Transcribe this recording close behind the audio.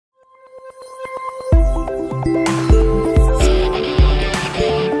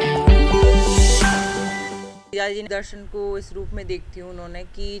तेजाजी जी दर्शन को इस रूप में देखती हूँ उन्होंने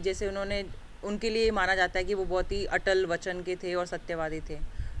कि जैसे उन्होंने उनके लिए माना जाता है कि वो बहुत ही अटल वचन के थे और सत्यवादी थे,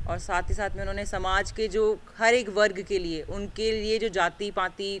 और साथ ही साथ में उन्होंने समाज के जो हर एक वर्ग के लिए, उनके लिए जो जाति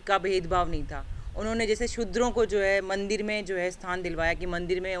पाति का भेदभाव नहीं था। उन्होंने जैसे शूद्रों को जो है मंदिर में जो है स्थान दिलवाया कि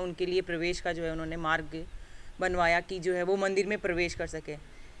मंदिर में उनके लिए प्रवेश का जो है उन्होंने मार्ग बनवाया कि जो है वो मंदिर में प्रवेश कर सके।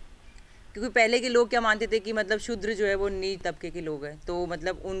 क्योंकि पहले के लोग क्या मानते थे कि मतलब शूद्र जो है वो नीच तबके के लोग हैं, तो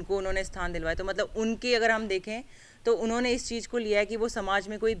मतलब उनको उन्होंने स्थान दिलवाया। तो मतलब उनके अगर हम देखें तो उन्होंने इस चीज़ को लिया है कि वो समाज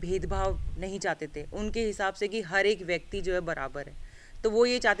में कोई भेदभाव नहीं चाहते थे, उनके हिसाब से कि हर एक व्यक्ति जो है बराबर है। तो वो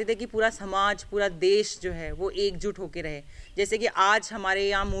ये चाहते थे कि पूरा समाज, पूरा देश जो है वो एकजुट होकर रहे। जैसे कि आज हमारे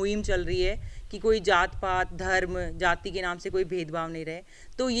यहाँ मुहिम चल रही है कि कोई जात पात, धर्म, जाति के नाम से कोई भेदभाव नहीं रहे।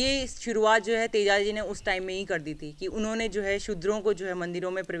 तो ये शुरुआत जो है तेजाजी जी ने उस टाइम में ही कर दी थी कि उन्होंने जो है शूद्रों को जो है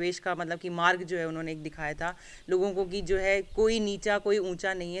मंदिरों में प्रवेश का मतलब कि मार्ग जो है उन्होंने एक दिखाया था लोगों को कि जो है कोई नीचा कोई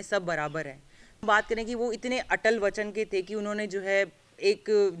ऊंचा नहीं है, सब बराबर है। बात करें कि वो इतने अटल वचन के थे कि उन्होंने जो है एक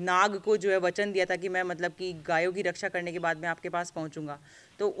नाग को जो है वचन दिया था कि मैं मतलब कि गायों की रक्षा करने के बाद मैं आपके पास पहुंचूंगा।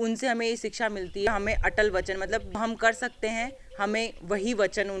 तो उनसे हमें ये शिक्षा मिलती है, हमें अटल वचन मतलब हम कर सकते हैं, हमें वही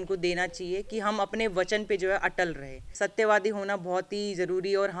वचन उनको देना चाहिए कि हम अपने वचन पे जो है अटल रहे। सत्यवादी होना बहुत ही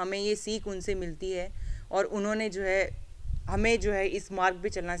ज़रूरी, और हमें ये सीख उनसे मिलती है, और उन्होंने जो है हमें जो है इस मार्ग पे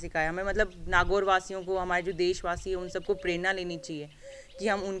चलना सिखाया। हमें मतलब नागौर वासियों को, हमारे जो देशवासी हैं, उन सबको प्रेरणा लेनी चाहिए कि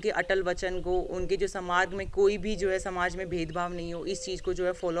हम उनके अटल वचन को, उनके जो समाज में कोई भी जो है समाज में भेदभाव नहीं हो, इस चीज़ को जो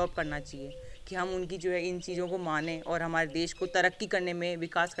है फॉलो अप करना चाहिए कि हम उनकी जो है इन चीज़ों को मानें और हमारे देश को तरक्की करने में,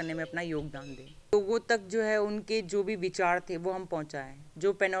 विकास करने में अपना योगदान दें। लोगों तक जो है उनके जो भी विचार थे वो हम पहुंचाएं।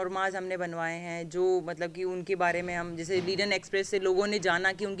 जो पेनोरमाज हमने बनवाए हैं, जो मतलब कि उनके बारे में हम, जैसे लीलन एक्सप्रेस से लोगों ने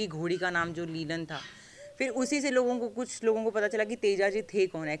जाना कि उनकी घोड़ी का नाम जो लीलन था, फिर उसी से कुछ लोगों को पता चला कि तेजाजी थे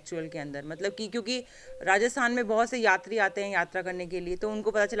कौन एक्चुअल के अंदर। मतलब कि क्योंकि राजस्थान में बहुत से यात्री आते हैं यात्रा करने के लिए, तो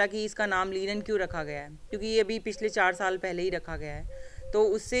उनको पता चला कि इसका नाम लीलन क्यों रखा गया है, क्योंकि ये अभी पिछले 4 साल पहले ही रखा गया है। तो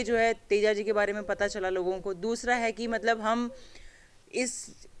उससे जो है तेजाजी के बारे में पता चला लोगों को। दूसरा है कि मतलब हम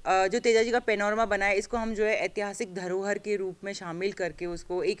इस जो तेजाजी का पेनोरमा बना है, इसको हम जो है ऐतिहासिक धरोहर के रूप में शामिल करके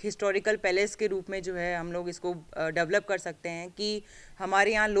उसको एक हिस्टोरिकल पैलेस के रूप में जो है हम लोग इसको डेवलप कर सकते हैं कि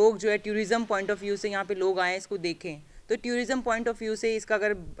हमारे यहाँ लोग जो है टूरिज़्म पॉइंट ऑफ व्यू से यहाँ पे लोग आएँ, इसको देखें। तो टूरिज़्म पॉइंट ऑफ व्यू से इसका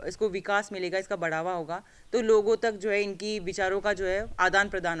अगर इसको विकास मिलेगा, इसका बढ़ावा होगा, तो लोगों तक जो है इनकी विचारों का जो है आदान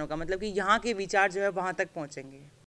प्रदान होगा, मतलब कि यहाँ के विचार जो है वहाँ तक पहुँचेंगे।